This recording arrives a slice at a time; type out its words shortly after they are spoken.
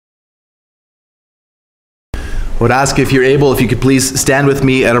I would ask if you're able, if you could please stand with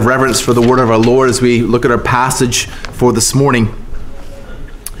me out of reverence for the word of our Lord as we look at our passage for this morning.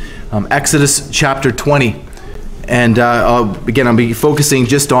 Exodus chapter 20. And I'll be focusing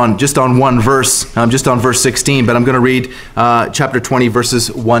just on one verse, just on verse 16, but I'm going to read chapter 20,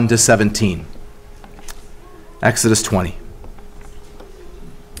 verses 1 to 17. Exodus 20.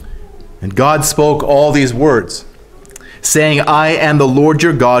 And God spoke all these words, saying, I am the Lord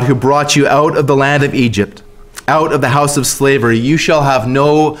your God who brought you out of the land of Egypt, out of the house of slavery. You shall have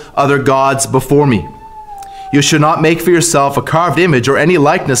no other gods before me. You shall not make for yourself a carved image or any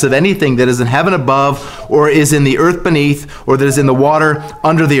likeness of anything that is in heaven above, or is in the earth beneath, or that is in the water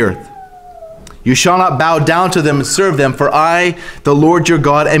under the earth. You shall not bow down to them and serve them, for I, the Lord your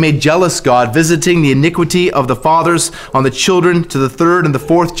God, am a jealous God, visiting the iniquity of the fathers on the children to the third and the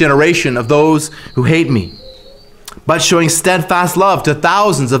fourth generation of those who hate me, but showing steadfast love to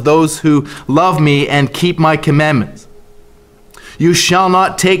thousands of those who love me and keep my commandments. You shall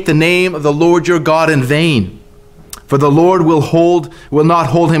not take the name of the Lord your God in vain, for the Lord will not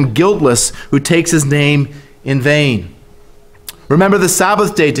hold him guiltless who takes his name in vain. Remember the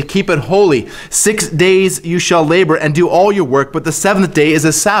Sabbath day to keep it holy. 6 days you shall labor and do all your work, but the seventh day is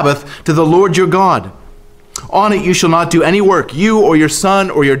a Sabbath to the Lord your God. On it you shall not do any work, you or your son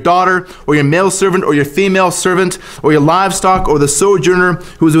or your daughter or your male servant or your female servant or your livestock or the sojourner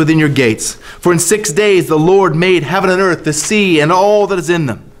who is within your gates. For in 6 days the Lord made heaven and earth, the sea, and all that is in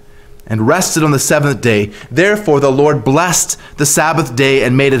them, and rested on the seventh day. Therefore the Lord blessed the Sabbath day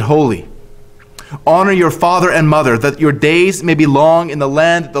and made it holy. Honor your father and mother, that your days may be long in the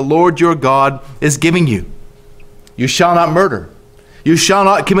land that the Lord your God is giving you. You shall not murder. You shall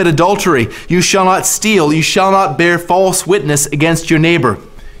not commit adultery. You shall not steal. You shall not bear false witness against your neighbor.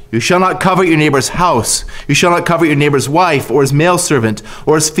 You shall not covet your neighbor's house. You shall not covet your neighbor's wife, or his male servant,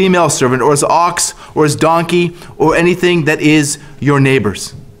 or his female servant, or his ox, or his donkey, or anything that is your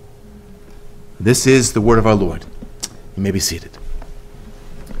neighbor's. This is the word of our Lord. You may be seated.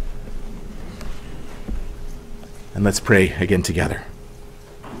 And let's pray again together.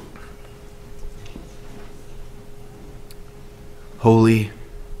 Holy,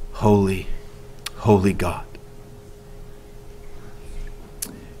 holy, holy God.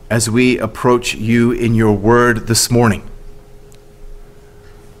 As we approach you in your word this morning,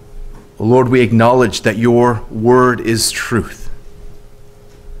 Lord, we acknowledge that your word is truth.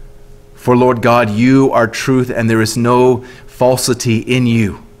 For Lord God, you are truth, and there is no falsity in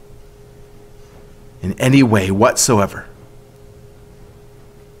you in any way whatsoever.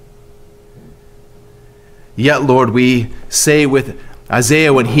 Yet, Lord, we say with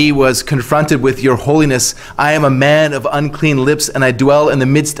Isaiah when he was confronted with your holiness, I am a man of unclean lips, and I dwell in the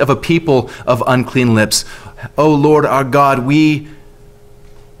midst of a people of unclean lips. O Lord our God, we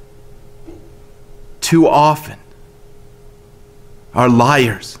too often are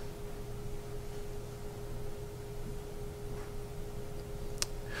liars.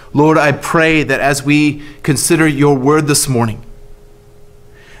 Lord, I pray that as we consider your word this morning,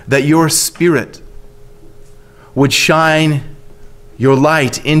 that your Spirit would shine your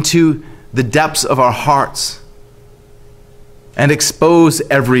light into the depths of our hearts and expose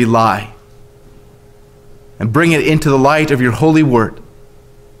every lie and bring it into the light of your holy word.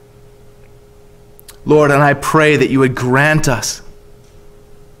 Lord, and I pray that you would grant us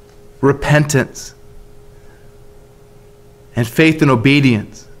repentance and faith and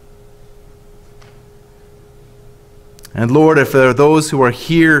obedience. And Lord, if there are those who are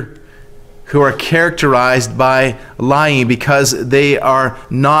here who are characterized by lying because they are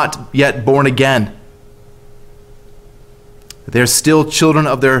not yet born again, they're still children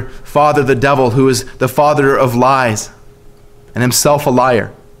of their father, the devil, who is the father of lies and himself a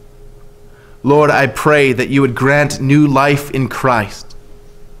liar. Lord, I pray that you would grant new life in Christ.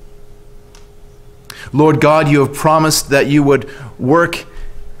 Lord God, you have promised that you would work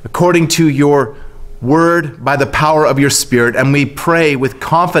according to your word by the power of your Spirit, and we pray with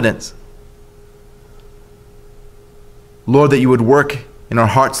confidence, Lord, that you would work in our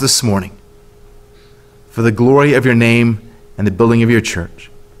hearts this morning for the glory of your name and the building of your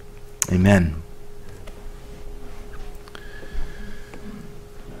church. Amen.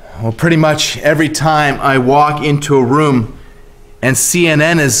 Well, pretty much every time I walk into a room and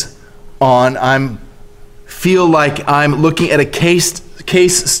CNN is on, I feel like I'm looking at a case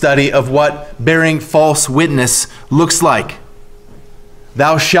study of what bearing false witness looks like.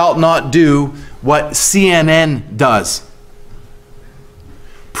 Thou shalt not do what CNN does.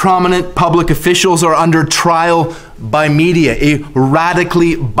 Prominent public officials are under trial by media, a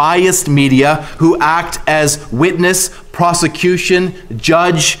radically biased media who act as witness, prosecution,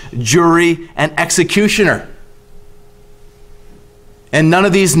 judge, jury, and executioner. And none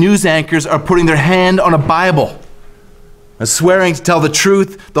of these news anchors are putting their hand on a Bible, swearing to tell the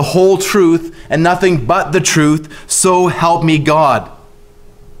truth, the whole truth, and nothing but the truth, so help me God.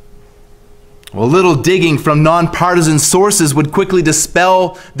 Well, a little digging from nonpartisan sources would quickly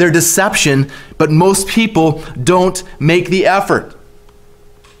dispel their deception, but most people don't make the effort.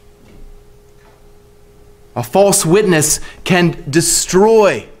 A false witness can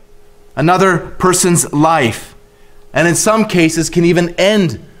destroy another person's life, and in some cases can even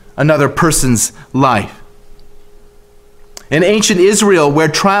end another person's life. In ancient Israel, where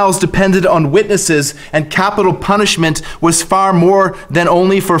trials depended on witnesses and capital punishment was far more than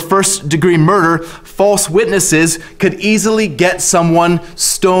only for first-degree murder, false witnesses could easily get someone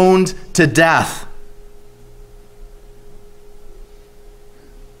stoned to death.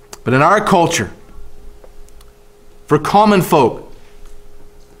 But in our culture, for common folk,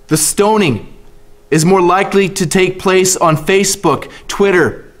 the stoning is more likely to take place on Facebook,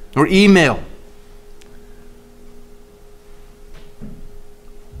 Twitter, or email.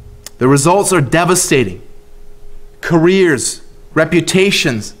 The results are devastating. Careers,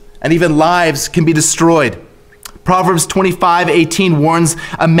 reputations, and even lives can be destroyed. Proverbs 25:18 warns,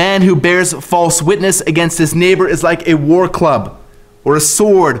 "A man who bears false witness against his neighbor is like a war club, or a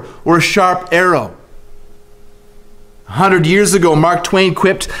sword, or a sharp arrow." 100 years ago, Mark Twain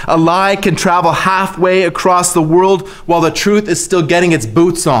quipped, "A lie can travel halfway across the world while the truth is still getting its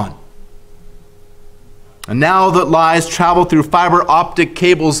boots on." And now that lies travel through fiber optic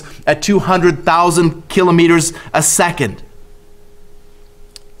cables at 200,000 kilometers a second.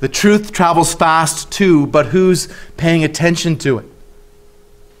 The truth travels fast too, but who's paying attention to it?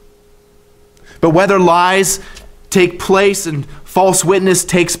 But whether lies take place and false witness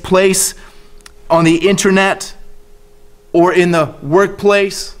takes place on the internet or in the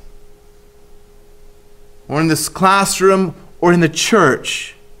workplace or in this classroom or in the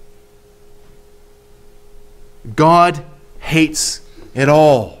church, God hates it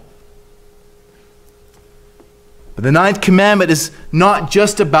all. But the ninth commandment is not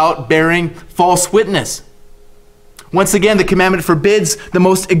just about bearing false witness. Once again, the commandment forbids the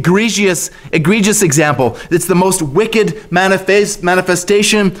most egregious example. It's the most wicked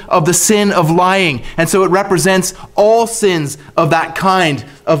manifestation of the sin of lying. And so it represents all sins of that kind,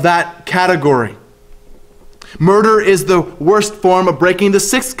 of that category. Murder is the worst form of breaking the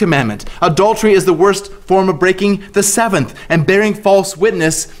sixth commandment. Adultery is the worst form of breaking the seventh. And bearing false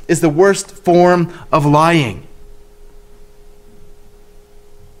witness is the worst form of lying.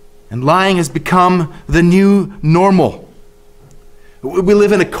 And lying has become the new normal. We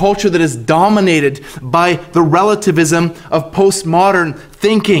live in a culture that is dominated by the relativism of postmodern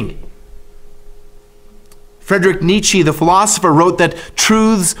thinking. Friedrich Nietzsche, the philosopher, wrote that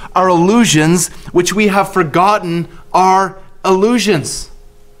truths are illusions which we have forgotten are illusions.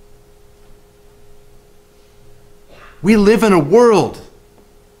 We live in a world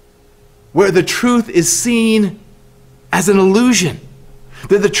where the truth is seen as an illusion,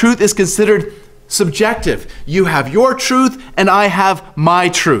 that the truth is considered subjective. You have your truth and I have my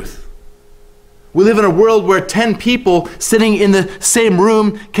truth. We live in a world where 10 people sitting in the same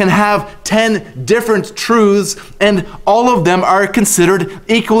room can have 10 different truths, and all of them are considered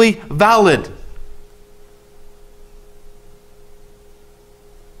equally valid.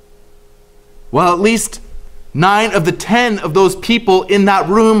 Well, at least 9 of the 10 of those people in that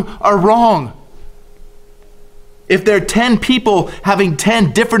room are wrong. If there are 10 people having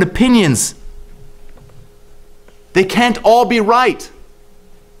 10 different opinions, they can't all be right.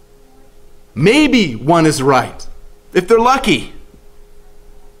 Maybe one is right, if they're lucky.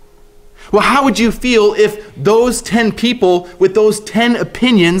 Well, how would you feel if those 10 people with those 10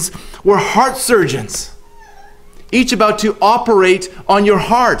 opinions were heart surgeons, each about to operate on your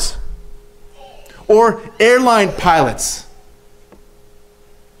heart? Or airline pilots,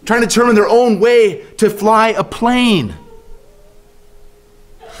 trying to determine their own way to fly a plane?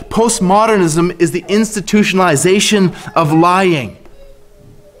 Postmodernism is the institutionalization of lying.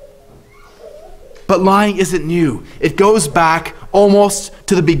 But lying isn't new. It goes back almost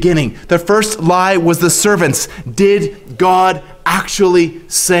to the beginning. The first lie was the servants. Did God actually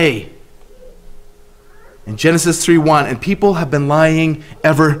say? In Genesis 3:1, and people have been lying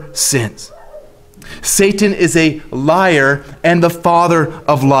ever since. Satan is a liar and the father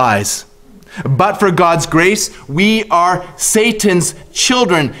of lies. But for God's grace, we are Satan's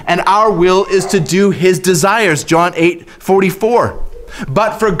children, and our will is to do his desires. John 8:44.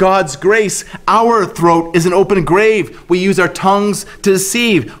 But for God's grace, our throat is an open grave. We use our tongues to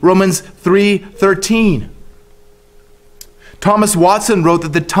deceive. Romans 3:13. Thomas Watson wrote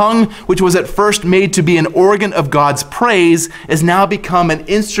that the tongue, which was at first made to be an organ of God's praise, is now become an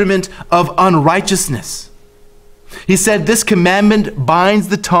instrument of unrighteousness. He said, this commandment binds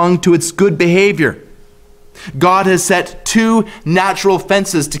the tongue to its good behavior. God has set two natural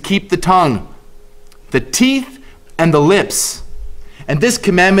fences to keep the tongue, the teeth and the lips. And this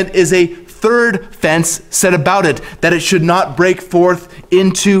commandment is a third fence set about it, that it should not break forth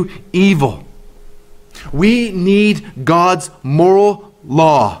into evil. We need God's moral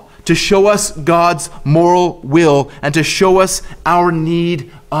law to show us God's moral will and to show us our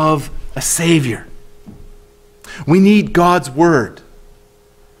need of a Savior. We need God's word,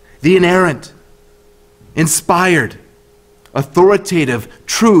 the inerrant, inspired, authoritative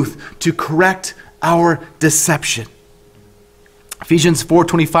truth to correct our deception. Ephesians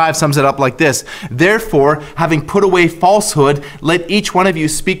 4:25 sums it up like this: therefore, having put away falsehood, let each one of you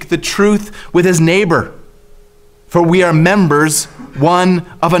speak the truth with his neighbor, for we are members one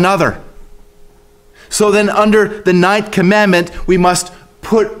of another. So then, under the 9th commandment, we must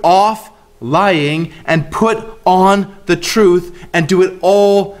put off lying and put on the truth, and do it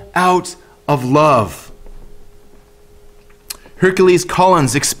all out of love. Hercules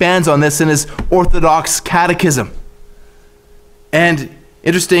Collins expands on this in his Orthodox Catechism. And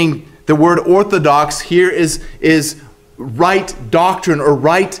interesting, the word orthodox here is right doctrine or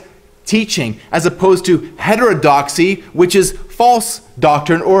right teaching, as opposed to heterodoxy, which is false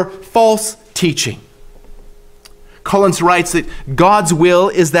doctrine or false teaching. Collins writes that God's will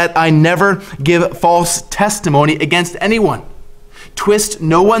is that I never give false testimony against anyone, twist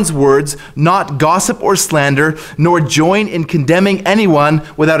no one's words, not gossip or slander, nor join in condemning anyone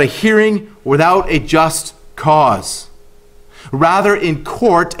without a hearing, without a just cause. Rather, in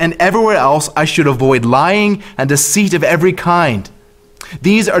court and everywhere else, I should avoid lying and deceit of every kind.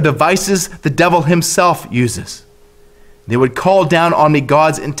 These are devices the devil himself uses. They would call down on me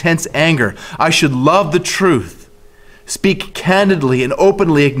God's intense anger. I should love the truth, speak candidly and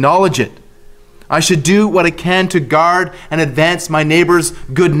openly acknowledge it. I should do what I can to guard and advance my neighbor's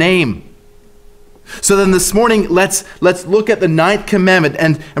good name. So then this morning, let's look at the 9th commandment,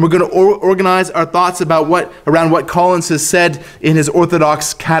 and we're going to organize our thoughts around what Collins has said in his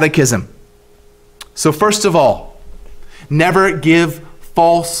Orthodox Catechism. So first of all, never give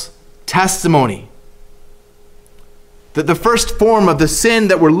false testimony. The first form of the sin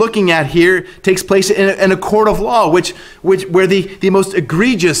that we're looking at here takes place in a court of law, where the most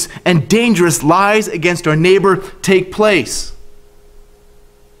egregious and dangerous lies against our neighbor take place.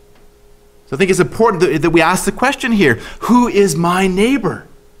 So I think it's important that we ask the question here, who is my neighbor?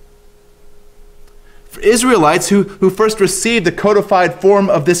 For Israelites who first received the codified form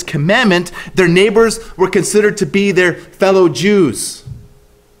of this commandment, their neighbors were considered to be their fellow Jews.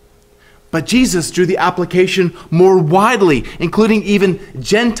 But Jesus drew the application more widely, including even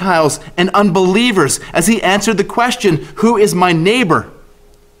Gentiles and unbelievers, as he answered the question, who is my neighbor?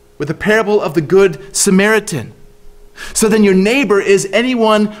 With the parable of the Good Samaritan. So then your neighbor is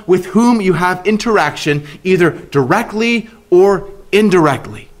anyone with whom you have interaction, either directly or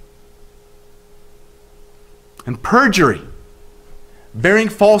indirectly. And perjury, bearing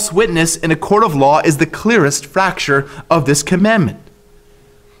false witness in a court of law, is the clearest fracture of this commandment.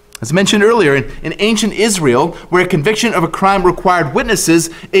 As mentioned earlier, in ancient Israel, where a conviction of a crime required witnesses,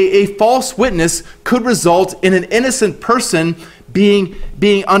 a false witness could result in an innocent person being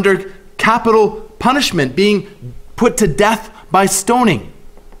under capital punishment, being put to death by stoning.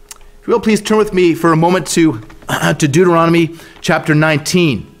 If you will, please turn with me for a moment to Deuteronomy chapter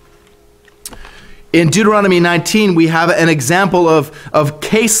 19. In Deuteronomy 19, we have an example of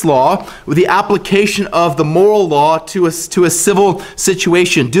case law with the application of the moral law to a civil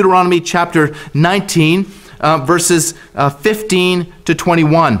situation. Deuteronomy chapter 19, verses 15 to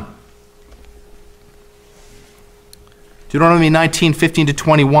 21. Deuteronomy 19, 15 to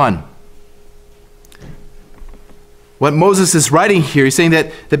 21. What Moses is writing here, he's saying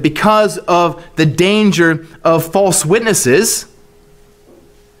that because of the danger of false witnesses,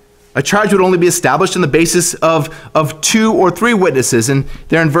 a charge would only be established on the basis of 2 or 3 witnesses, and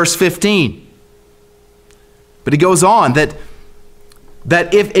there in verse 15. But he goes on that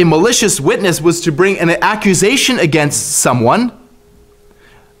if a malicious witness was to bring an accusation against someone,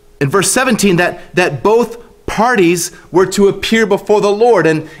 in verse 17, that both parties were to appear before the Lord.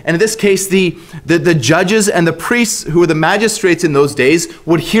 And in this case, the judges and the priests, who were the magistrates in those days,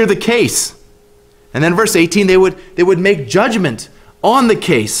 would hear the case. And then verse 18, they would make judgment on the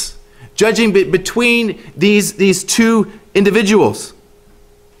case, judging between these 2 individuals.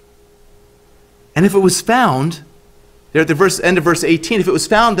 And if it was found, there at the end of verse 18, if it was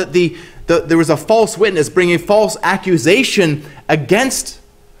found that there was a false witness bringing false accusation against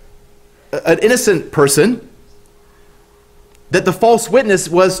an innocent person, that the false witness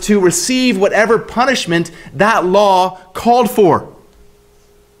was to receive whatever punishment that law called for.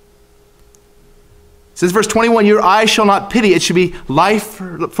 It says, verse 21, your eye shall not pity. It should be life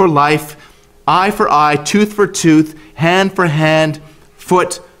for life, eye for eye, tooth for tooth, hand for hand,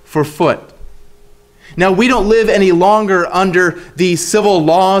 foot for foot. Now, we don't live any longer under the civil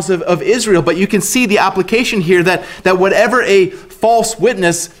laws of Israel, but you can see the application here that whatever a false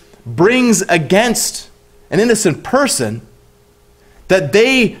witness brings against an innocent person, that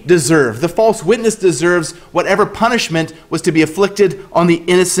they deserve, the false witness deserves whatever punishment was to be inflicted on the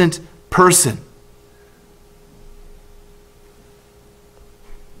innocent person.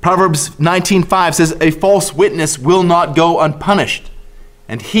 Proverbs 19:5 says, a false witness will not go unpunished,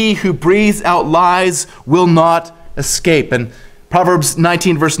 and he who breathes out lies will not escape. And Proverbs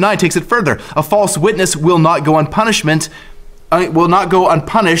 19 verse 9 takes it further. A false witness will not go unpunished,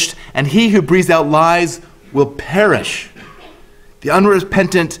 and he who breathes out lies will perish. The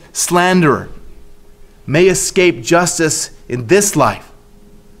unrepentant slanderer may escape justice in this life,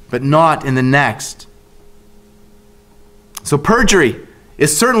 but not in the next. So perjury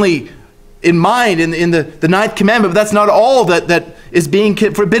is certainly in mind in the ninth commandment, but that's not all that is being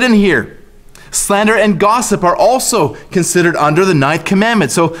forbidden here. Slander and gossip are also considered under the ninth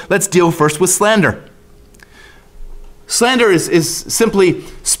commandment. So let's deal first with slander. Slander is simply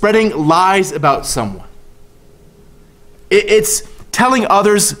spreading lies about someone. It's telling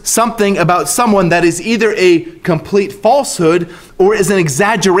others something about someone that is either a complete falsehood or is an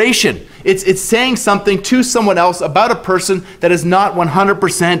exaggeration. It's saying something to someone else about a person that is not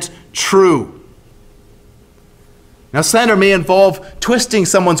 100% true. Now, slander may involve twisting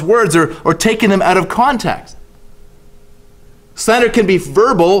someone's words or taking them out of context. Slander can be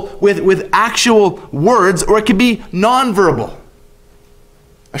verbal with actual words, or it can be nonverbal.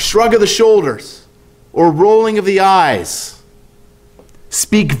 A shrug of the shoulders or rolling of the eyes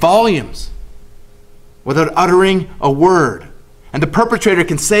speak volumes without uttering a word. And the perpetrator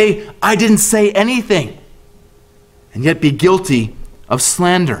can say, I didn't say anything, and yet be guilty of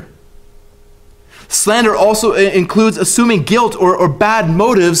slander. Slander also includes assuming guilt or bad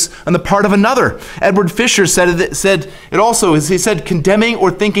motives on the part of another. Edward Fisher said it also. He said, condemning or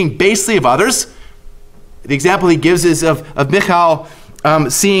thinking basely of others. The example he gives is of Michal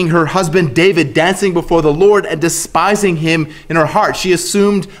seeing her husband David dancing before the Lord and despising him in her heart. She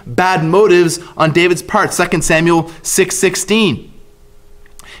assumed bad motives on David's part, 2 Samuel 6:16.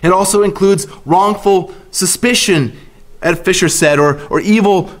 It also includes wrongful suspicion, as Fisher said, or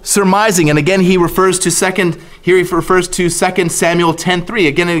evil surmising. And again, he refers to 2 Samuel 10:3.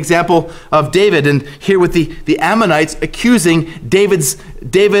 Again, an example of David. And here with the Ammonites accusing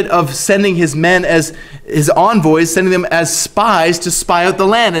David of sending his men as his envoys, sending them as spies to spy out the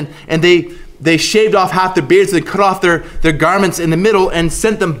land. And they shaved off half their beards and cut off their garments in the middle and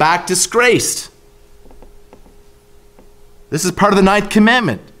sent them back disgraced. This is part of the ninth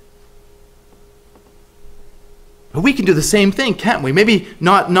commandment. But we can do the same thing, can't we? Maybe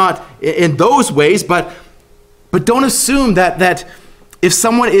not in those ways, but don't assume that if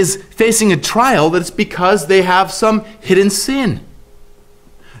someone is facing a trial, that it's because they have some hidden sin.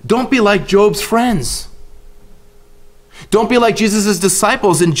 Don't be like Job's friends. Don't be like Jesus'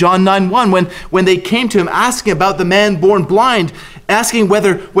 disciples in John 9:1 when they came to him asking about the man born blind, asking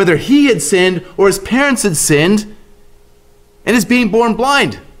whether he had sinned or his parents had sinned and is being born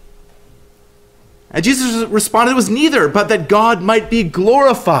blind. And Jesus responded it was neither, but that God might be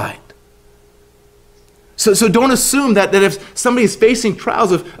glorified. So don't assume that if somebody is facing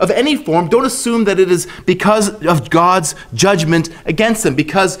trials of any form, don't assume that it is because of God's judgment against them.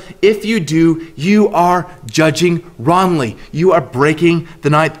 Because if you do, you are judging wrongly. You are breaking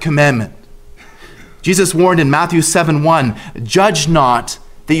the ninth commandment. Jesus warned in Matthew 7:1, judge not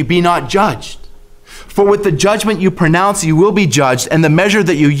that you be not judged. For with the judgment you pronounce, you will be judged, and the measure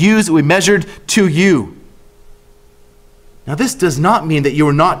that you use will be measured to you. Now, this does not mean that you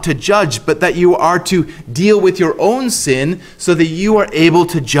are not to judge, but that you are to deal with your own sin so that you are able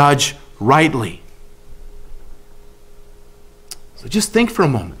to judge rightly. So just think for a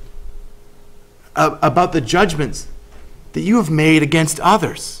moment about the judgments that you have made against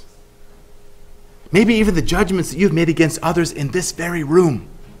others. Maybe even the judgments that you've made against others in this very room.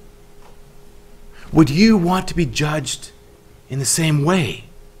 Would you want to be judged in the same way?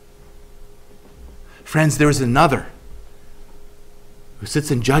 Friends, there is another who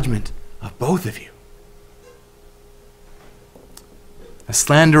sits in judgment of both of you. A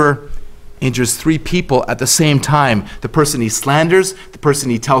slanderer injures three people at the same time: the person he slanders, the person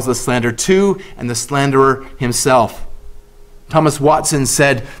he tells the slander to, and the slanderer himself. Thomas Watson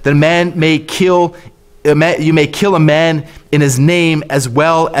said that you may kill a man in his name as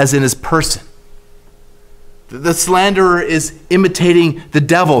well as in his person. The slanderer is imitating the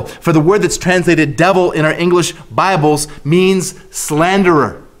devil. For the word that's translated devil in our English Bibles means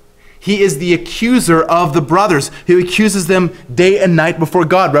slanderer. He is the accuser of the brothers, who accuses them day and night before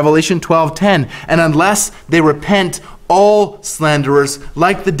God, Revelation 12:10. And unless they repent, all slanderers,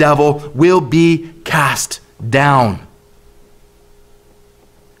 like the devil, will be cast down.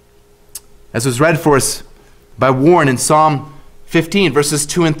 As was read for us by Warren in Psalm 15, verses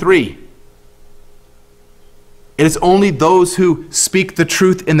 2 and 3. It is only those who speak the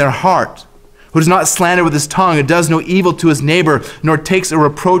truth in their heart, who does not slander with his tongue, who does no evil to his neighbor, nor takes a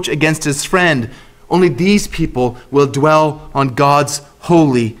reproach against his friend. Only these people will dwell on God's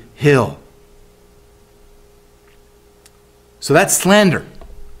holy hill. So that's slander.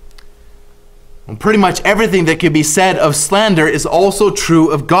 And pretty much everything that can be said of slander is also true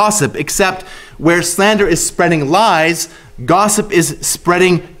of gossip, except where slander is spreading lies, gossip is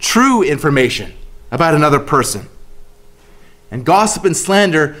spreading true information about another person. And gossip and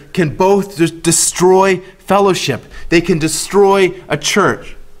slander can both destroy fellowship. They can destroy a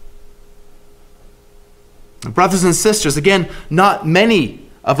church. Brothers and sisters, again, not many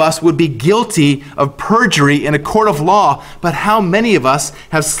of us would be guilty of perjury in a court of law, but how many of us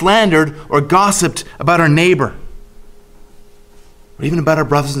have slandered or gossiped about our neighbor, or even about our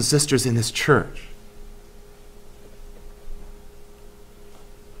brothers and sisters in this church?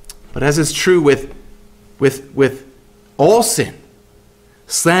 But as is true with all sin,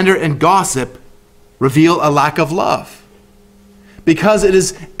 slander and gossip reveal a lack of love, because it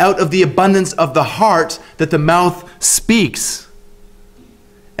is out of the abundance of the heart that the mouth speaks.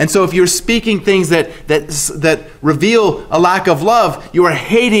 And so if you're speaking things that reveal a lack of love, you are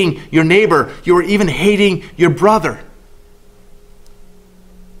hating your neighbor. You are even hating your brother.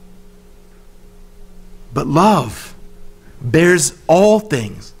 But love bears all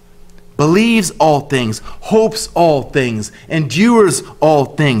things, believes all things, hopes all things, endures all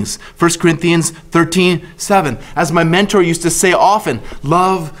things. 1 Corinthians 13:7. As my mentor used to say often,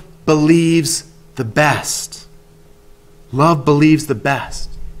 love believes the best. Love believes the best.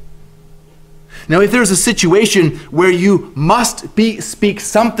 Now, if there's a situation where you must speak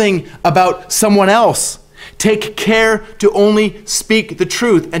something about someone else, take care to only speak the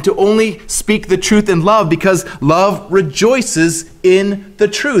truth, and to only speak the truth in love, because love rejoices in the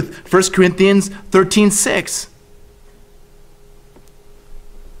truth. 1 Corinthians 13:6.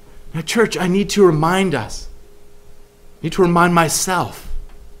 Now, church, I need to remind us, I need to remind myself,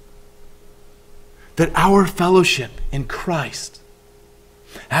 that our fellowship in Christ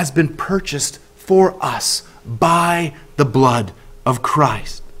has been purchased for us by the blood of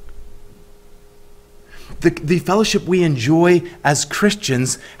Christ. The fellowship we enjoy as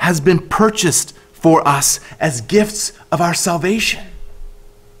Christians has been purchased for us as gifts of our salvation.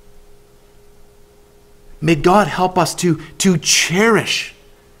 May God help us to cherish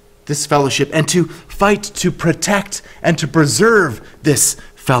this fellowship and to fight to protect and to preserve this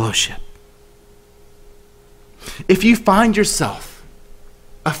fellowship. If you find yourself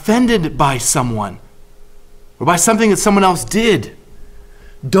offended by someone or by something that someone else did,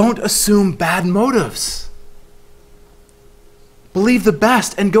 don't assume bad motives. Believe the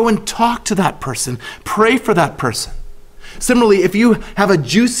best and go and talk to that person. Pray for that person. Similarly, if you have a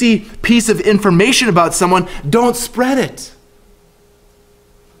juicy piece of information about someone, don't spread it.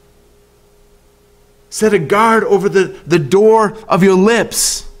 Set a guard over the door of your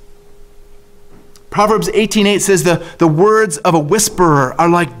lips. Proverbs 18:8 says the words of a whisperer are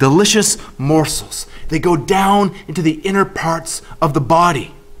like delicious morsels. They go down into the inner parts of the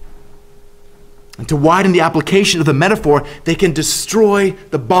body. And to widen the application of the metaphor, they can destroy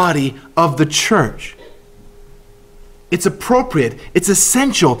the body of the church. It's appropriate, it's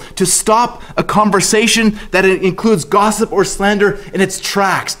essential to stop a conversation that includes gossip or slander in its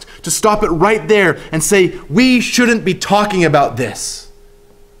tracks, to stop it right there and say, we shouldn't be talking about this.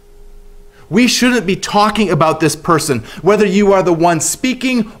 We shouldn't be talking about this person, whether you are the one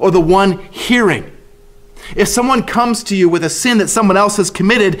speaking or the one hearing. If someone comes to you with a sin that someone else has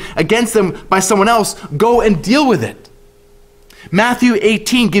committed against them by someone else, go and deal with it. Matthew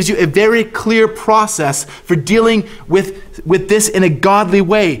 18 gives you a very clear process for dealing with this in a godly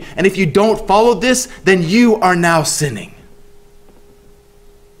way. And if you don't follow this, then you are now sinning.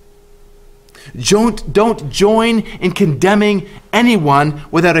 Don't join in condemning anyone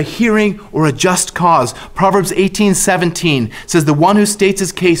without a hearing or a just cause. Proverbs 18:17 says, the one who states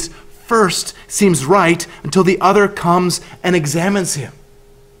his case first seems right until the other comes and examines him.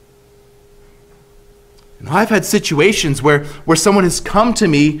 And I've had situations where someone has come to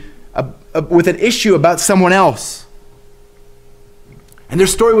me with an issue about someone else. And their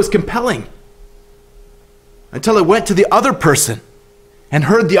story was compelling until I went to the other person and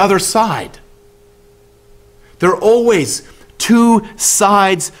heard the other side. There are always two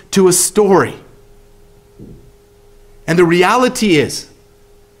sides to a story. And the reality is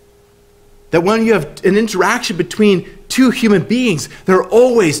that when you have an interaction between two human beings, there are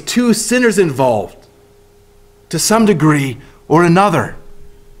always two sinners involved to some degree or another.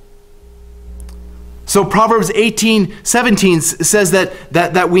 So Proverbs 18:17 says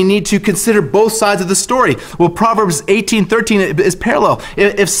that we need to consider both sides of the story. Well, Proverbs 18:13 is parallel.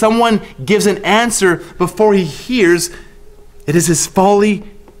 If someone gives an answer before he hears, it is his folly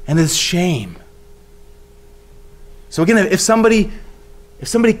and his shame. So again, if somebody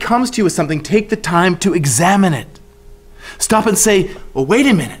comes to you with something, take the time to examine it. Stop and say, well, wait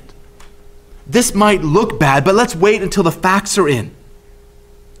a minute. This might look bad, but let's wait until the facts are in.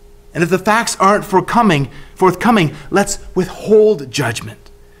 And if the facts aren't forthcoming, let's withhold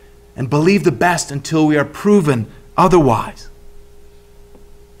judgment and believe the best until we are proven otherwise.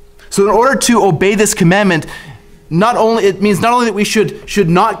 So in order to obey this commandment, it means not only that we should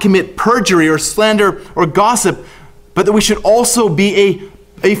not commit perjury or slander or gossip, but that we should also be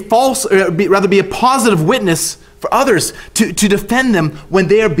a positive witness for others to defend them when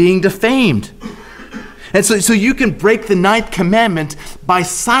they are being defamed. And so you can break the 9th commandment by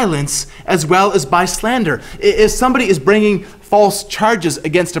silence as well as by slander. If somebody is bringing false charges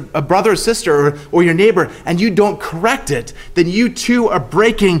against a brother or sister or your neighbor and you don't correct it, then you too are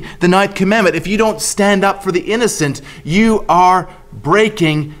breaking the 9th commandment. If you don't stand up for the innocent, you are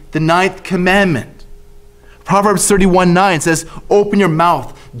breaking the 9th commandment. Proverbs 31:9 says, open your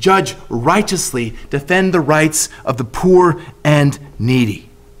mouth, judge righteously, defend the rights of the poor and needy.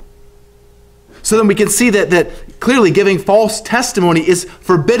 So then we can see that clearly giving false testimony is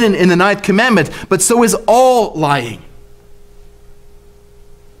forbidden in the 9th commandment, but so is all lying.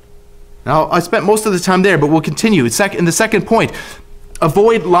 Now, I spent most of the time there, but we'll continue. In the second point,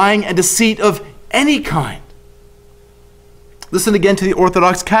 avoid lying and deceit of any kind. Listen again to the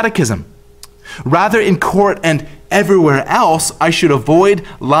Orthodox Catechism. Rather, in court and everywhere else, I should avoid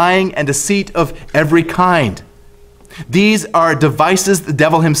lying and deceit of every kind. These are devices the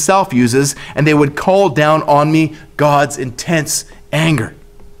devil himself uses, and they would call down on me God's intense anger.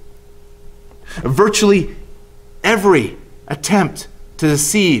 Virtually every attempt to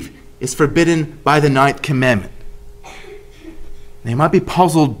deceive is forbidden by the 9th commandment. They might be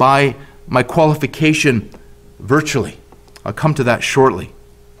puzzled by my qualification, virtually. I'll come to that shortly.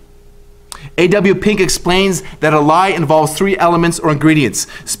 A.W. Pink explains that a lie involves 3 elements or ingredients: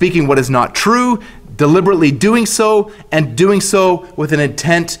 speaking what is not true, deliberately doing so, and doing so with an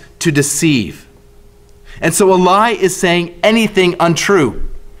intent to deceive. And so a lie is saying anything untrue.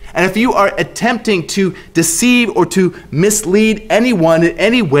 And if you are attempting to deceive or to mislead anyone in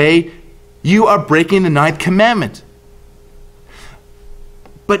any way, you are breaking the 9th commandment.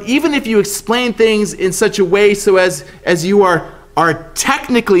 But even if you explain things in such a way so as you are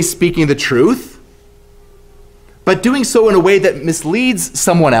technically speaking the truth, but doing so in a way that misleads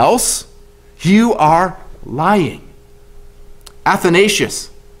someone else, you are lying. Athanasius,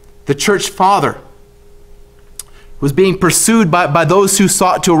 the church father, was being pursued by those who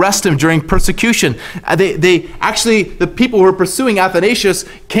sought to arrest him during persecution. The people who were pursuing Athanasius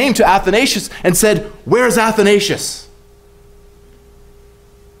came to Athanasius and said, "Where's Athanasius?"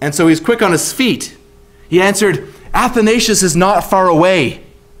 And so he's quick on his feet. He answered, "Athanasius is not far away.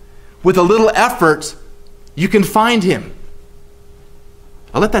 With a little effort, you can find him."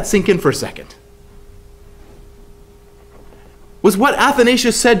 I'll let that sink in for a second. Was what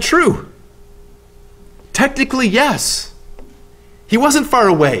Athanasius said true? Technically, yes. He wasn't far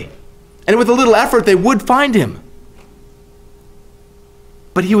away. And with a little effort, they would find him.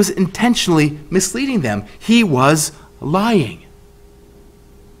 But he was intentionally misleading them. He was lying.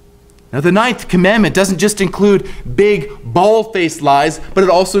 Now, the 9th commandment doesn't just include big, bald-faced lies, but it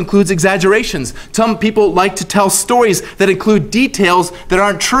also includes exaggerations. Some people like to tell stories that include details that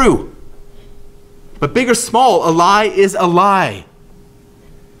aren't true. But big or small, a lie is a lie.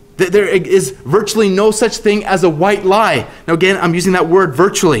 There is virtually no such thing as a white lie. Now, again, I'm using that word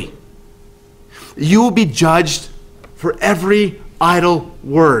virtually. You will be judged for every idle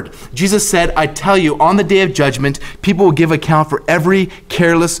word. Jesus said, "I tell you, on the day of judgment, people will give account for every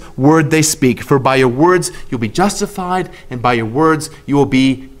careless word they speak. For by your words you'll be justified, and by your words you will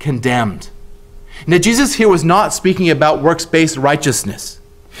be condemned." Now, Jesus here was not speaking about works-based righteousness.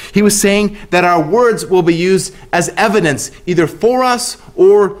 He was saying that our words will be used as evidence, either for us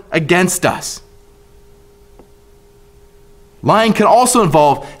or against us. Lying can also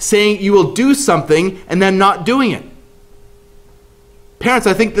involve saying you will do something and then not doing it. Parents,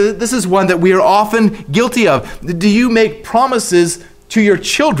 I think this is one that we are often guilty of. Do you make promises to your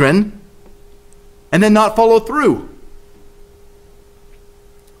children and then not follow through?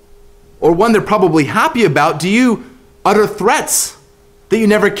 Or one they're probably happy about, do you utter threats that you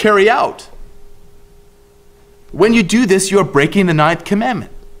never carry out? When you do this, you are breaking the 9th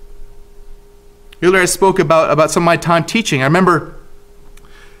commandment. Earlier I spoke about some of my time teaching. I remember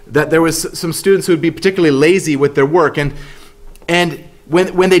that there was some students who would be particularly lazy with their work, and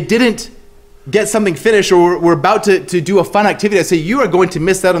when they didn't get something finished or were about to do a fun activity, I'd say, you are going to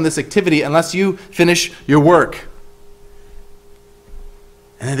miss out on this activity unless you finish your work.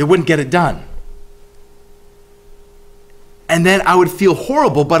 And then they wouldn't get it done. And then I would feel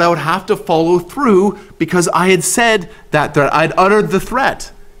horrible, but I would have to follow through because I had said that threat. I'd uttered the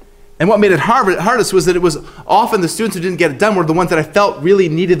threat. And what made it hardest was that it was often the students who didn't get it done were the ones that I felt really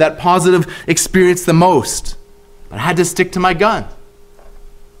needed that positive experience the most. But I had to stick to my gun.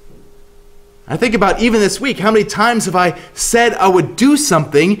 I think about even this week, how many times have I said I would do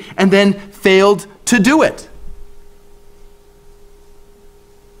something and then failed to do it?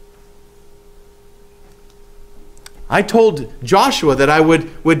 I told Joshua that I would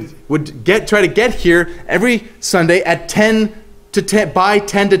try to get here every Sunday at 10 to 10, by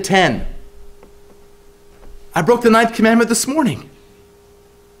 10 to 10. I broke the 9th commandment this morning.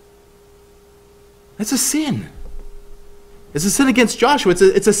 That's a sin. It's a sin against Joshua.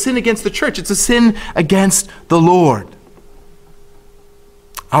 It's a sin against the church. It's a sin against the Lord.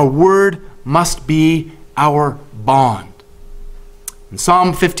 Our word must be our bond. In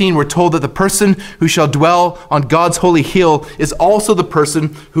Psalm 15, we're told that the person who shall dwell on God's holy hill is also the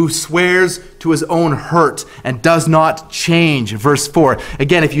person who swears to his own hurt and does not change. Verse 4.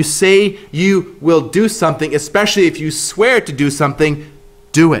 Again, if you say you will do something, especially if you swear to do something,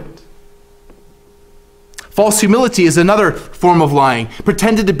 do it. False humility is another form of lying.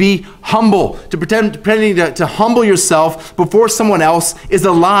 Pretending to be humble, pretending to humble yourself before someone else is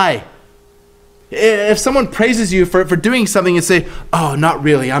a lie. If someone praises you for doing something and say, oh, not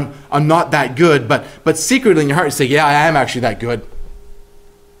really, I'm not that good, but secretly in your heart you say, yeah, I am actually that good,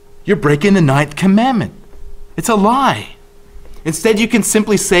 you're breaking the 9th commandment. It's a lie. Instead, you can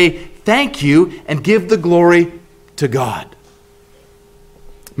simply say thank you and give the glory to God.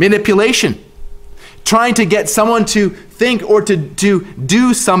 Manipulation. Trying to get someone to think or to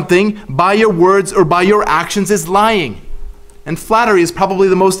do something by your words or by your actions is lying. And flattery is probably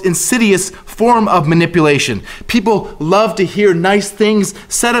the most insidious form of manipulation. People love to hear nice things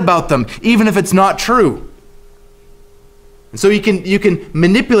said about them, even if it's not true. And so you can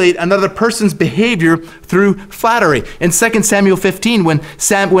manipulate another person's behavior through flattery. In 2 Samuel 15, when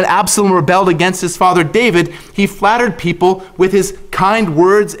Absalom rebelled against his father David, he flattered people with his kind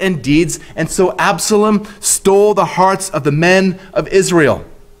words and deeds, and so Absalom stole the hearts of the men of Israel.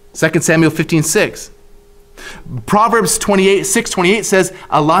 2 Samuel 15:6. Proverbs 6:28 says,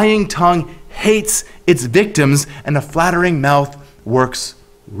 a lying tongue hates its victims, and a flattering mouth works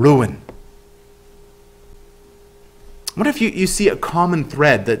ruin. What if you see a common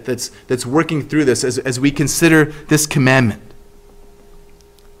thread that's working through this as we consider this commandment?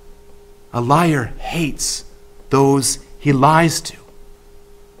 A liar hates those he lies to.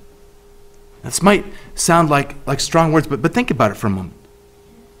 This might sound like strong words, but think about it for a moment.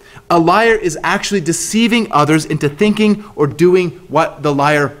 A liar is actually deceiving others into thinking or doing what the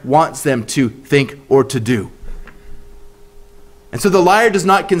liar wants them to think or to do. And so the liar does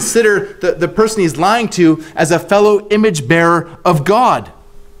not consider the person he's lying to as a fellow image bearer of God.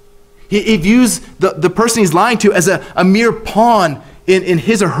 He views the person he's lying to as a mere pawn in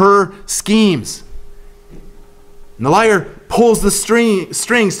his or her schemes. And the liar pulls the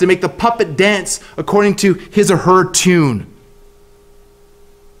strings to make the puppet dance according to his or her tune.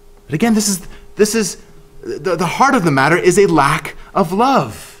 But again, this is the heart of the matter is a lack of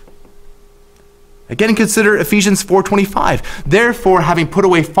love. Again, consider Ephesians 4:25. Therefore, having put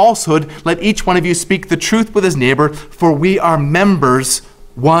away falsehood, let each one of you speak the truth with his neighbor, for we are members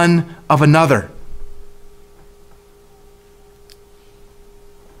one of another.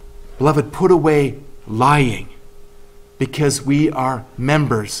 Beloved, put away lying, because we are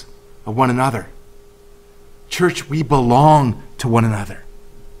members of one another. Church, we belong to one another.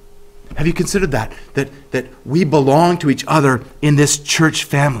 Have you considered that we belong to each other in this church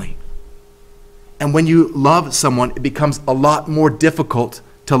family? And when you love someone, it becomes a lot more difficult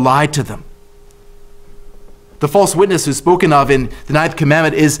to lie to them. The false witness who's spoken of in the 9th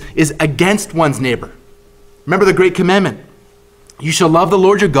commandment is against one's neighbor. Remember the great commandment. You shall love the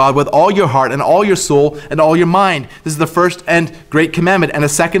Lord your God with all your heart and all your soul and all your mind. This is the first and great commandment, and a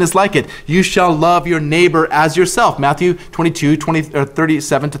second is like it. You shall love your neighbor as yourself. Matthew 22,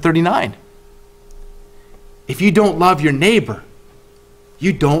 37 to 39. If you don't love your neighbor,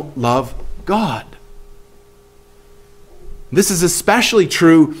 you don't love God. This is especially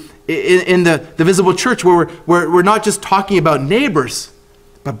true in the visible church, where we're not just talking about neighbors,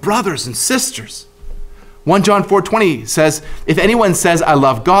 but brothers and sisters. 1 John 4:20 says, if anyone says, I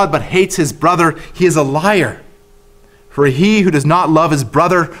love God, but hates his brother, he is a liar. For he who does not love his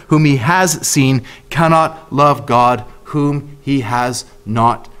brother whom he has seen cannot love God whom he has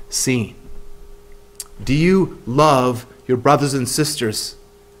not seen. Do you love your brothers and sisters,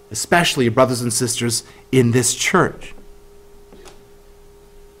 especially your brothers and sisters in this church?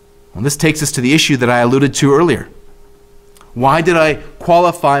 Well, this takes us to the issue that I alluded to earlier. Why did I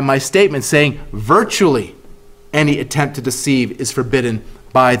qualify my statement saying virtually any attempt to deceive is forbidden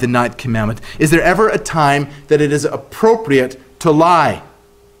by the 9th commandment? Is there ever a time that it is appropriate to lie?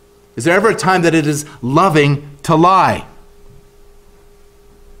 Is there ever a time that it is loving to lie?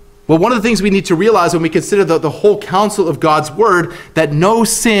 Well, one of the things we need to realize when we consider the whole counsel of God's word, that no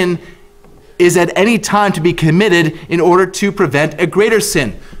sin is at any time to be committed in order to prevent a greater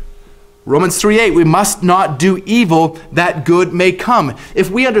sin. Romans 3:8, we must not do evil that good may come. If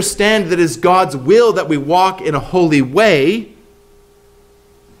we understand that it is God's will that we walk in a holy way,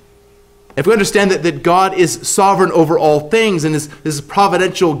 if we understand that God is sovereign over all things and his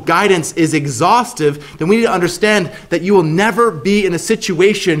providential guidance is exhaustive, then we need to understand that you will never be in a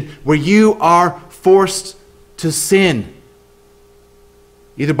situation where you are forced to sin,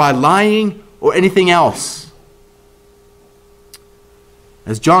 either by lying or anything else.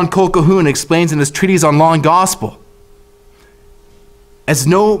 As John Colquhoun explains in his treatise on Law and Gospel, as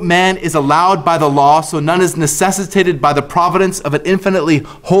no man is allowed by the law, so none is necessitated by the providence of an infinitely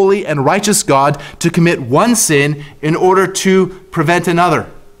holy and righteous God to commit one sin in order to prevent another.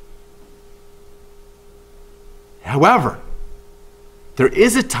 However, there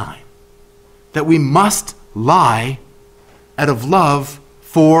is a time that we must lie out of love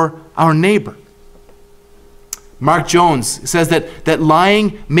for our neighbor. Mark Jones says that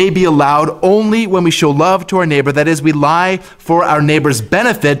lying may be allowed only when we show love to our neighbor. That is, we lie for our neighbor's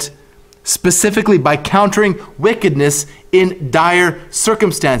benefit, specifically by countering wickedness in dire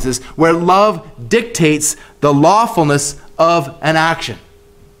circumstances, where love dictates the lawfulness of an action.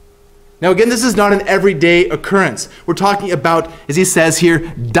 Now again, this is not an everyday occurrence. We're talking about, as he says here,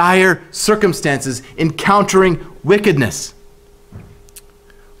 dire circumstances, encountering wickedness.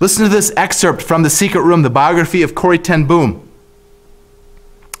 Listen to this excerpt from The Secret Room, the biography of Corrie ten Boom.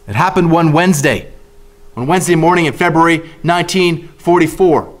 It happened one Wednesday morning in February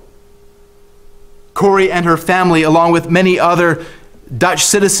 1944. Corrie and her family, along with many other Dutch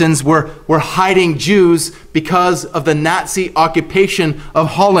citizens, were hiding Jews because of the Nazi occupation of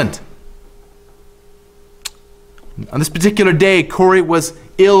Holland. On this particular day, Corrie was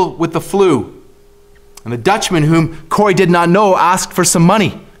ill with the flu. And the Dutchman, whom Corrie did not know, asked for some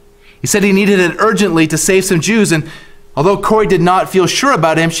money. He said he needed it urgently to save some Jews, and although Corrie did not feel sure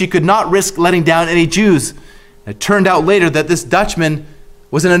about him, she could not risk letting down any Jews. It turned out later that this Dutchman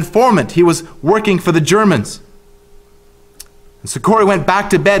was an informant. He was working for the Germans. And so Corrie went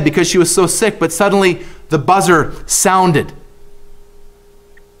back to bed because she was so sick, but suddenly the buzzer sounded.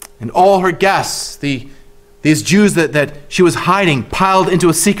 And all her guests, these Jews that she was hiding, piled into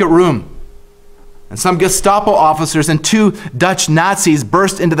a secret room. And some Gestapo officers and 2 Dutch Nazis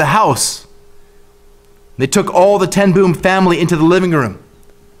burst into the house. They took all the ten Boom family into the living room.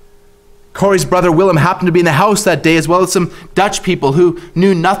 Corrie's brother Willem happened to be in the house that day, as well as some Dutch people who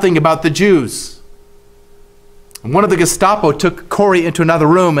knew nothing about the Jews. And one of the Gestapo took Corrie into another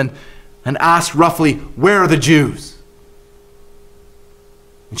room and asked roughly, "Where are the Jews?"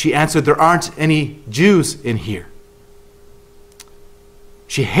 And she answered, "There aren't any Jews in here."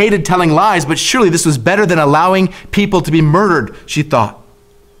 She hated telling lies, but surely this was better than allowing people to be murdered, she thought.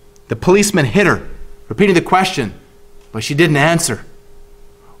 The policeman hit her, repeating the question, but she didn't answer.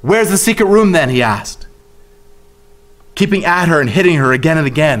 "Where's the secret room then?" he asked, keeping at her and hitting her again and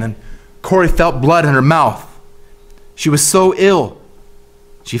again. And Corrie felt blood in her mouth. She was so ill.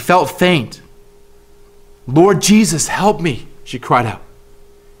 She felt faint. "Lord Jesus, help me," she cried out.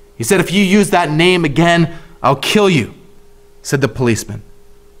 He said, "If you use that name again, I'll kill you," said the policeman.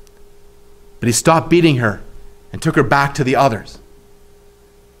 But he stopped beating her and took her back to the others.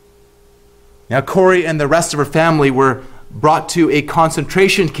 Now Corrie and the rest of her family were brought to a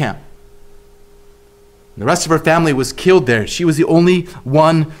concentration camp. The rest of her family was killed there. She was the only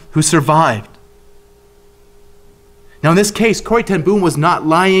one who survived. Now in this case, Corrie ten Boom was not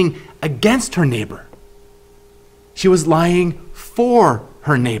lying against her neighbor. She was lying for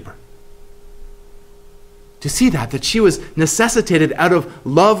her neighbor. To see that she was necessitated out of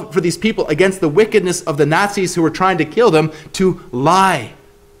love for these people against the wickedness of the Nazis who were trying to kill them, to lie,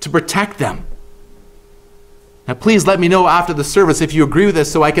 to protect them. Now please let me know after the service if you agree with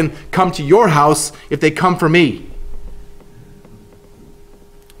this so I can come to your house if they come for me.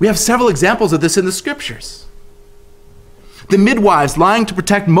 We have several examples of this in the scriptures. The midwives lying to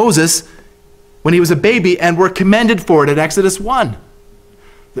protect Moses when he was a baby and were commended for it in Exodus 1.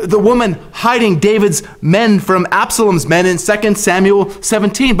 The woman hiding David's men from Absalom's men in 2 Samuel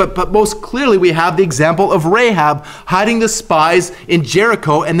 17. But most clearly we have the example of Rahab hiding the spies in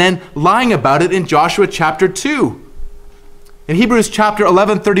Jericho and then lying about it in Joshua chapter 2. In Hebrews chapter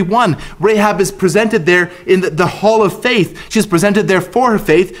 11:31, Rahab is presented there in the hall of faith. She's presented there for her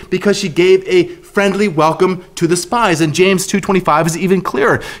faith because she gave a friendly welcome to the spies. And James 2:25 is even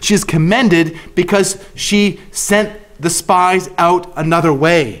clearer. She is commended because she sent the spies out another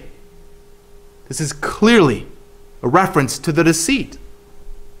way. This is clearly a reference to the deceit.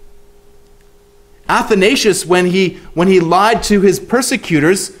 Athanasius, when he lied to his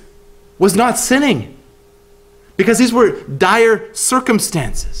persecutors, was not sinning because these were dire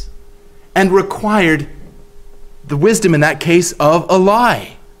circumstances and required the wisdom in that case of a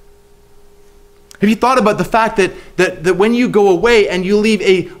lie. Have you thought about the fact that when you go away and you leave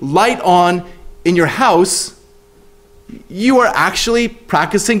a light on in your house, you are actually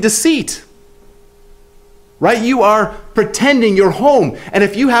practicing deceit, right? You are pretending you're home. And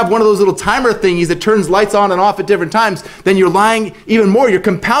if you have one of those little timer thingies that turns lights on and off at different times, then you're lying even more. You're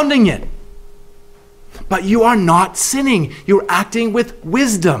compounding it. But you are not sinning. You're acting with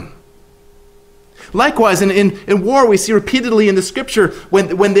wisdom. Likewise, in war, we see repeatedly in the scripture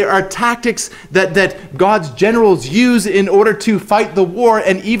when there are tactics that God's generals use in order to fight the war,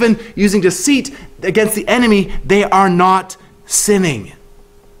 and even using deceit against the enemy, they are not sinning.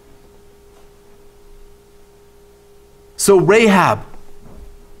 So Rahab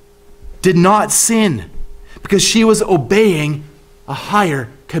did not sin because she was obeying a higher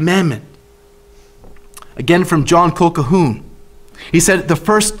commandment. Again from John Colquhoun. He said the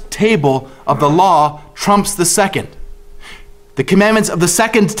first table of the law trumps the second. The commandments of the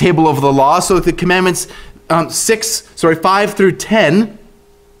second table of the law, so the commandments 5 through 10,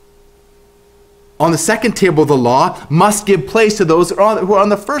 on the second table of the law, must give place to those who are on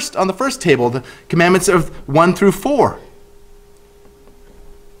the first table, the commandments of 1 through 4.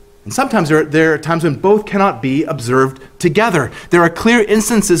 And sometimes there are times when both cannot be observed together. There are clear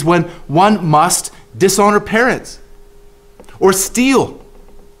instances when one must dishonor parents, or steal,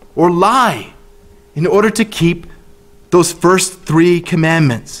 or lie, in order to keep those first 3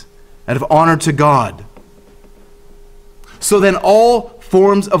 commandments out of honor to God. So then all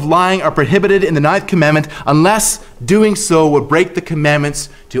forms of lying are prohibited in the 9th commandment unless doing so would break the commandments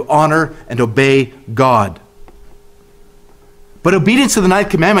to honor and obey God. But obedience to the 9th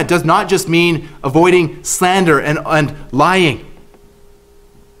commandment does not just mean avoiding slander and lying.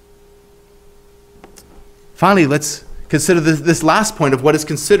 Finally, let's consider this last point of what is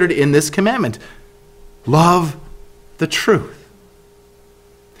considered in this commandment. Love the truth.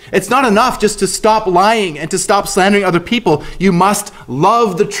 It's not enough just to stop lying and to stop slandering other people. You must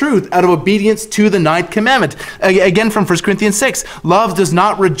love the truth out of obedience to the 9th commandment. Again from 1 Corinthians 6, love does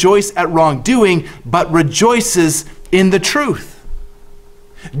not rejoice at wrongdoing, but rejoices in the truth.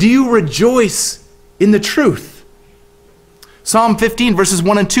 Do you rejoice in the truth? Psalm 15, verses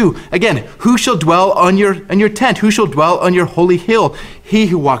 1 and 2. Again, who shall dwell on your tent? Who shall dwell on your holy hill? He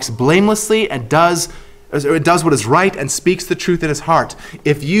who walks blamelessly and does what is right and speaks the truth in his heart.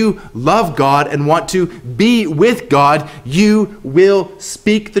 If you love God and want to be with God, you will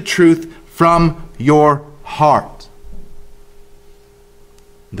speak the truth from your heart.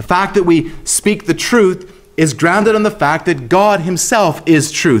 The fact that we speak the truth is grounded on the fact that God himself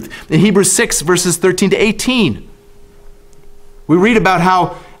is truth. In Hebrews 6, verses 13 to 18, we read about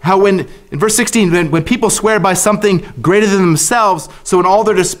how when, in verse 16, when people swear by something greater than themselves, so in all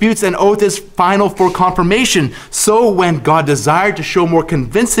their disputes an oath is final for confirmation. So when God desired to show more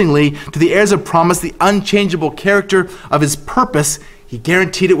convincingly to the heirs of promise the unchangeable character of his purpose, he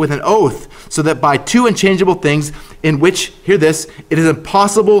guaranteed it with an oath, so that by 2 unchangeable things in which, hear this, it is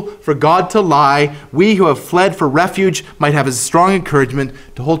impossible for God to lie, we who have fled for refuge might have a strong encouragement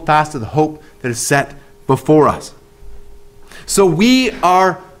to hold fast to the hope that is set before us. So we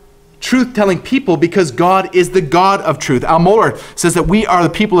are truth-telling people because God is the God of truth. Al Mohler says that we are the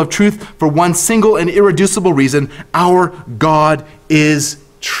people of truth for one single and irreducible reason: our God is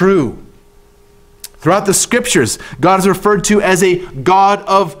true. Throughout the scriptures, God is referred to as a God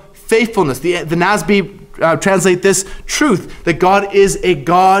of faithfulness. The NASB translate this truth, that God is a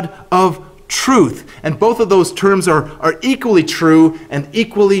God of truth. And both of those terms are equally true and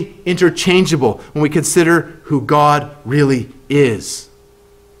equally interchangeable when we consider who God really is.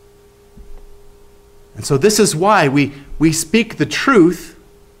 And so this is why we speak the truth,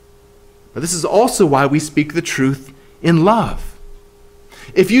 but this is also why we speak the truth in love.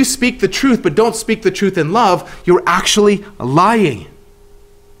 If you speak the truth but don't speak the truth in love, you're actually lying.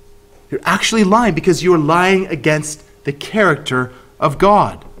 You're actually lying because you're lying against the character of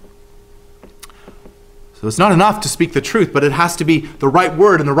God. So it's not enough to speak the truth, but it has to be the right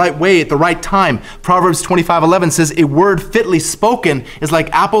word in the right way at the right time. Proverbs 25:11 says, "A word fitly spoken is like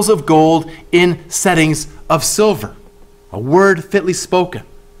apples of gold in settings of silver." A word fitly spoken,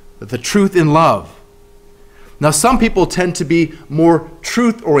 but the truth in love. Now, some people tend to be more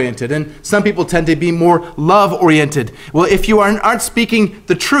truth-oriented, and some people tend to be more love-oriented. Well, if you aren't speaking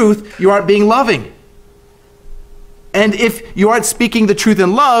the truth, you aren't being loving. And if you aren't speaking the truth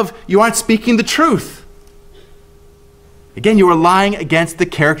in love, you aren't speaking the truth. Again, you are lying against the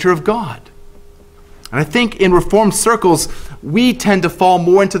character of God. And I think in Reformed circles, we tend to fall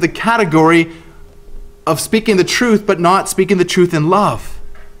more into the category of speaking the truth, but not speaking the truth in love.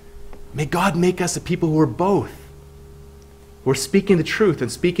 May God make us a people who are both. We're speaking the truth and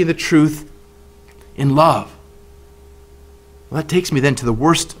speaking the truth in love. Well, that takes me then to the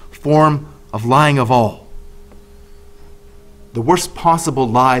worst form of lying of all. The worst possible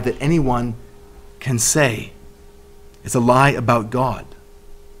lie that anyone can say is a lie about God.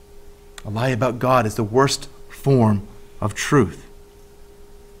 A lie about God is the worst form of truth.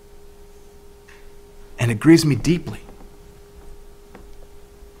 And it grieves me deeply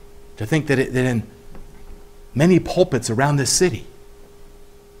to think that in many pulpits around this city,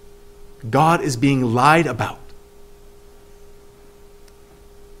 God is being lied about.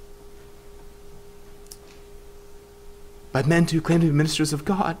 By men who claim to be ministers of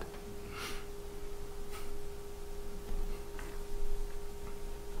God.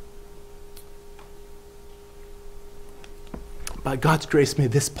 By God's grace, may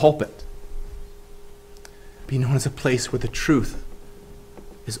this pulpit be known as a place where the truth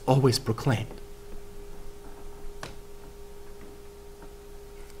is always proclaimed.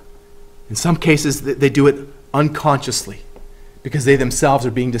 In some cases, they do it unconsciously because they themselves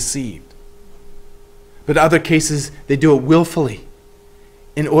are being deceived. But in other cases, they do it willfully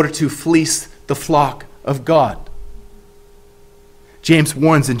in order to fleece the flock of God. James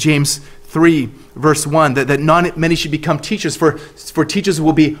warns in James 3, verse 1, that not many should become teachers, for teachers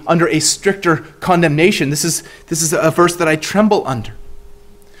will be under a stricter condemnation. This is a verse that I tremble under.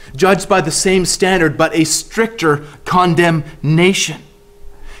 Judged by the same standard, but a stricter condemnation.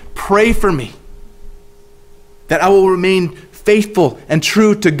 Pray for me that I will remain faithful and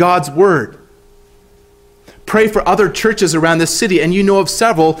true to God's word. Pray for other churches around this city, and you know of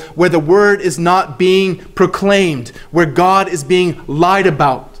several where the word is not being proclaimed, where God is being lied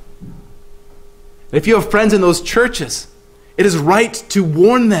about. If you have friends in those churches, it is right to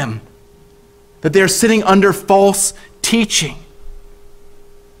warn them that they are sitting under false teaching.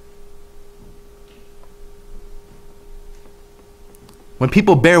 When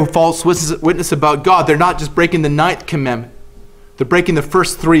people bear false witness about God, they're not just breaking the 9th commandment. They're breaking the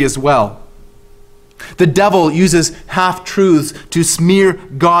first 3 as well. The devil uses half-truths to smear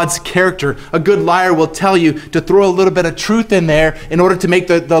God's character. A good liar will tell you to throw a little bit of truth in there in order to make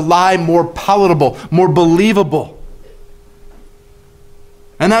the lie more palatable, more believable.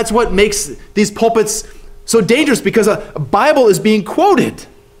 And that's what makes these pulpits so dangerous, because a Bible is being quoted,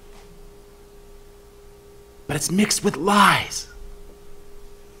 but it's mixed with lies.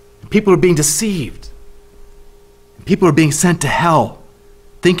 People are being deceived. People are being sent to hell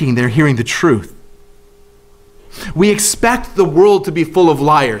thinking they're hearing the truth. We expect the world to be full of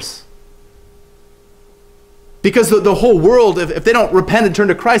liars. Because the whole world, if they don't repent and turn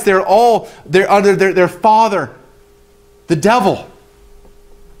to Christ, they're under their father, the devil.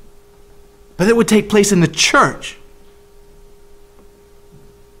 But it would take place in the church.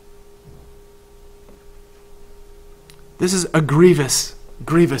 This is a grievous,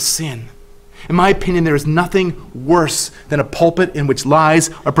 grievous sin. In my opinion, there is nothing worse than a pulpit in which lies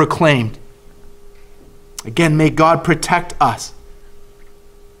are proclaimed. Again, may God protect us.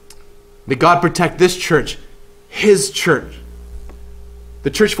 May God protect this church, His church, the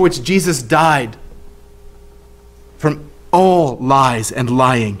church for which Jesus died, from all lies and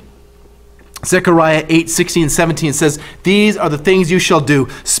lying Zechariah 8:16-17 says, "These are the things you shall do.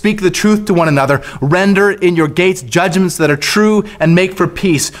 Speak the truth to one another. Render in your gates judgments that are true and make for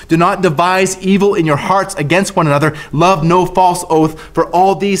peace. Do not devise evil in your hearts against one another. Love no false oath. For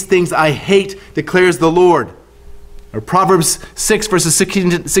all these things I hate, declares the Lord." Or Proverbs 6 verses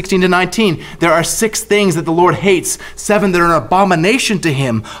 16-19. "There are 6 things that the Lord hates, 7 that are an abomination to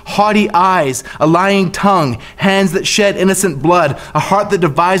him: haughty eyes, a lying tongue, hands that shed innocent blood, a heart that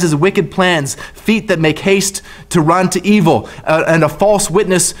devises wicked plans, feet that make haste to run to evil, and a false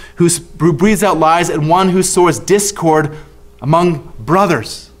witness who breathes out lies, and one who sows discord among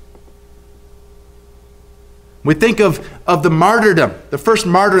brothers." We think of the martyrdom, the first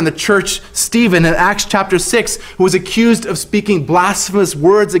martyr in the church, Stephen, in Acts chapter 6, who was accused of speaking blasphemous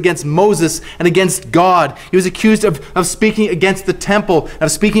words against Moses and against God. He was accused of speaking against the temple,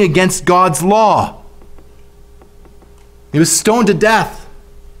 of speaking against God's law. He was stoned to death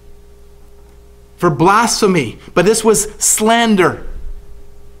for blasphemy, but this was slander.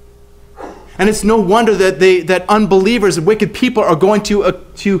 And it's no wonder that unbelievers and wicked people are going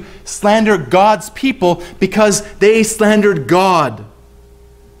to slander God's people, because they slandered God.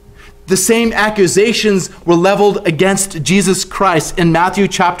 The same accusations were leveled against Jesus Christ in Matthew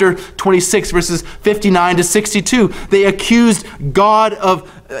chapter 26, verses 59-62. They accused God of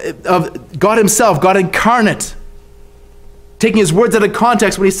God himself, God incarnate, taking his words out of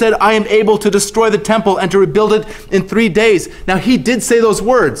context when he said, "I am able to destroy the temple and to rebuild it in 3 days." Now, he did say those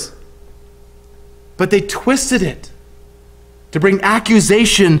words, but they twisted it to bring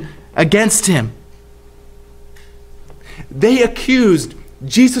accusation against him. They accused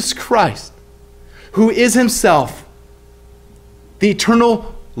Jesus Christ, who is himself the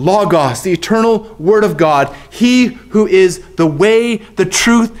eternal Logos, the eternal Word of God, he who is the way, the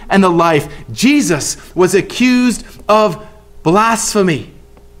truth, and the life. Jesus was accused of blasphemy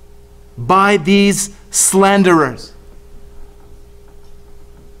by these slanderers.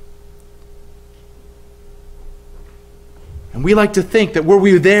 And we like to think that were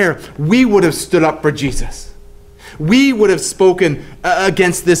we there, we would have stood up for Jesus. We would have spoken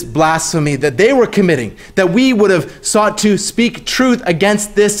against this blasphemy that they were committing, that we would have sought to speak truth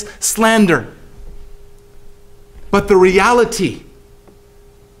against this slander. But the reality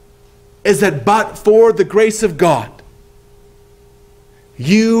is that but for the grace of God,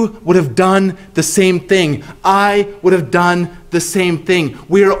 you would have done the same thing. I would have done the same thing.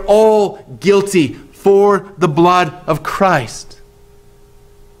 We are all guilty for the blood of Christ.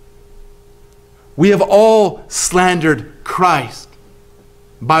 We have all slandered Christ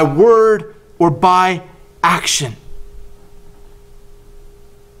by word or by action.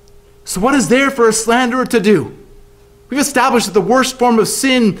 So what is there for a slanderer to do? We've established that the worst form of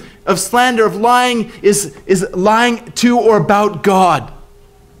sin, of slander, of lying is lying to or about God.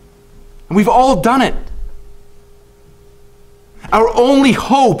 And we've all done it. Our only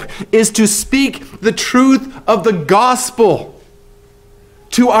hope is to speak the truth of the gospel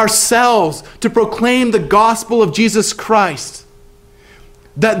to ourselves, to proclaim the gospel of Jesus Christ.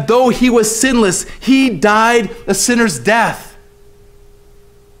 That though he was sinless, he died a sinner's death.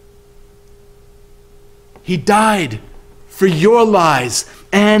 He died for your lies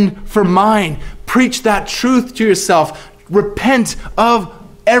and for mine. Preach that truth to yourself. Repent of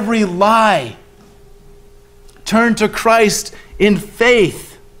every lie. Turn to Christ in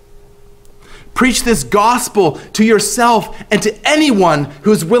faith. Preach this gospel to yourself and to anyone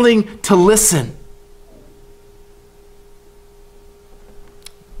who's willing to listen.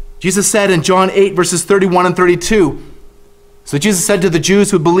 Jesus said in John 8, verses 31 and 32, so Jesus said to the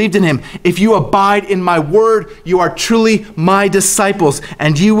Jews who believed in him, "If you abide in my word, you are truly my disciples,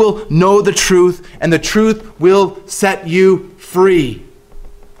 and you will know the truth, and the truth will set you free."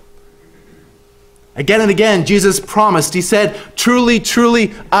 Again and again, Jesus promised. He said, "Truly,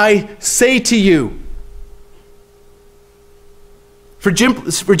 truly, I say to you." For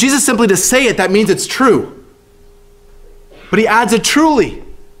Jesus simply to say it, that means it's true. But he adds a truly.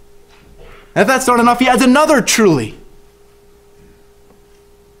 And if that's not enough, he adds another truly.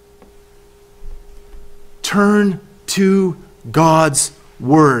 Turn to God's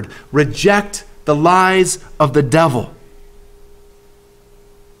word. Reject the lies of the devil.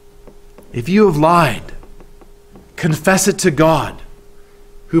 If you have lied, confess it to God,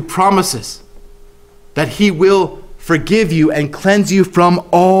 who promises that he will forgive you and cleanse you from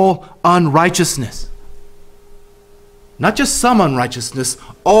all unrighteousness. Not just some unrighteousness,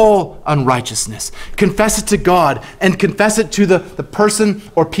 all unrighteousness. Confess it to God and confess it to the person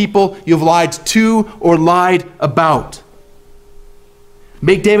or people you've lied to or lied about.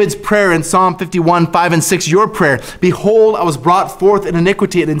 Make David's prayer in Psalm 51, 5 and 6 your prayer. Behold, I was brought forth in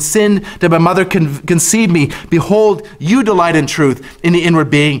iniquity, and in sin did my mother conceive me. Behold, you delight in truth in the inward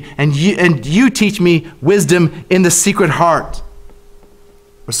being, and you teach me wisdom in the secret heart.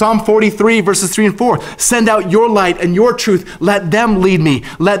 Or Psalm 43, verses 3 and 4. Send out your light and your truth. Let them lead me.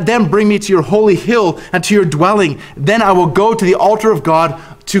 Let them bring me to your holy hill and to your dwelling. Then I will go to the altar of God,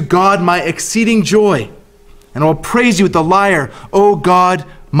 to God my exceeding joy. And I will praise you with the lyre, O God,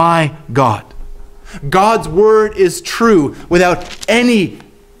 my God. God's word is true without any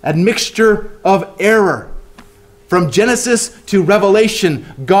admixture of error. From Genesis to Revelation,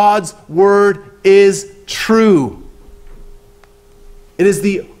 God's word is true. It is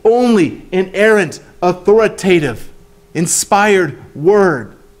the only inerrant, authoritative, inspired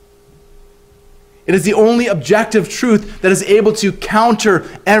word. It is the only objective truth that is able to counter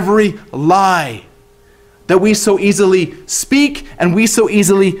every lie that we so easily speak and we so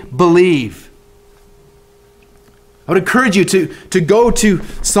easily believe. I would encourage you to go to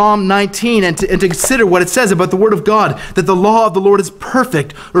Psalm 19 and to consider what it says about the Word of God, that the law of the Lord is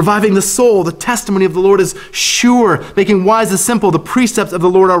perfect, reviving the soul. The testimony of the Lord is sure, making wise the simple. The precepts of the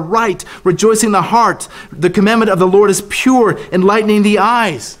Lord are right, rejoicing the heart. The commandment of the Lord is pure, enlightening the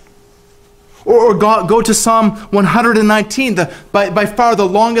eyes. Or go to Psalm 119, by far the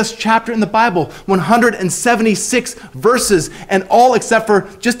longest chapter in the Bible, 176 verses, and all except for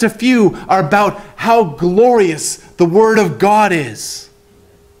just a few are about how glorious the Word of God is.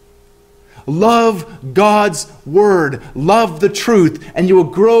 Love God's Word, love the truth, and you will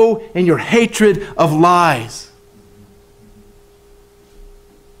grow in your hatred of lies.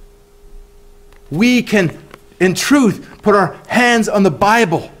 We can, in truth, put our hands on the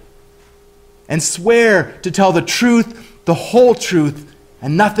Bible and swear to tell the truth, the whole truth,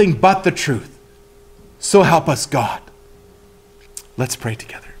 and nothing but the truth. So help us God. Let's pray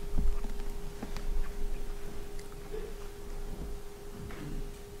together.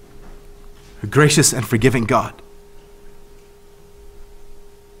 Gracious and forgiving God,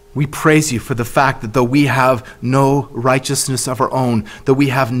 we praise you for the fact that though we have no righteousness of our own, though we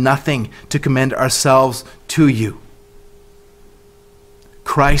have nothing to commend ourselves to you,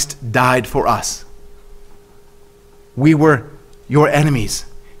 Christ died for us. We were your enemies,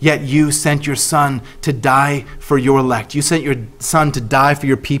 yet you sent your Son to die for your elect. You sent your Son to die for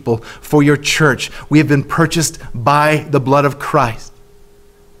your people, for your church. We have been purchased by the blood of Christ,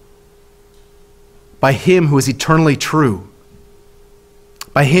 by him who is eternally true,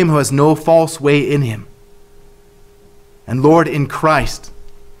 by him who has no false way in him. And Lord, in Christ,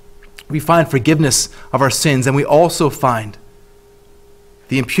 we find forgiveness of our sins, and we also find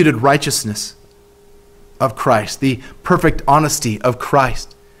the imputed righteousness of Christ, the perfect honesty of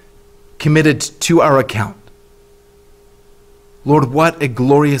Christ committed to our account. Lord, what a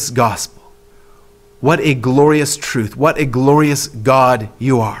glorious gospel. What a glorious truth. What a glorious God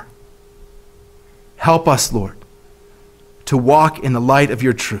you are. Help us, Lord, to walk in the light of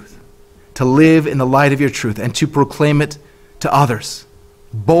your truth, to live in the light of your truth, and to proclaim it to others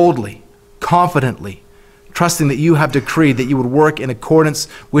boldly, confidently, trusting that you have decreed that you would work in accordance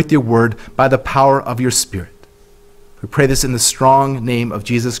with your word by the power of your Spirit. We pray this in the strong name of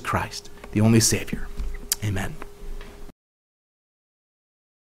Jesus Christ, the only Savior. Amen.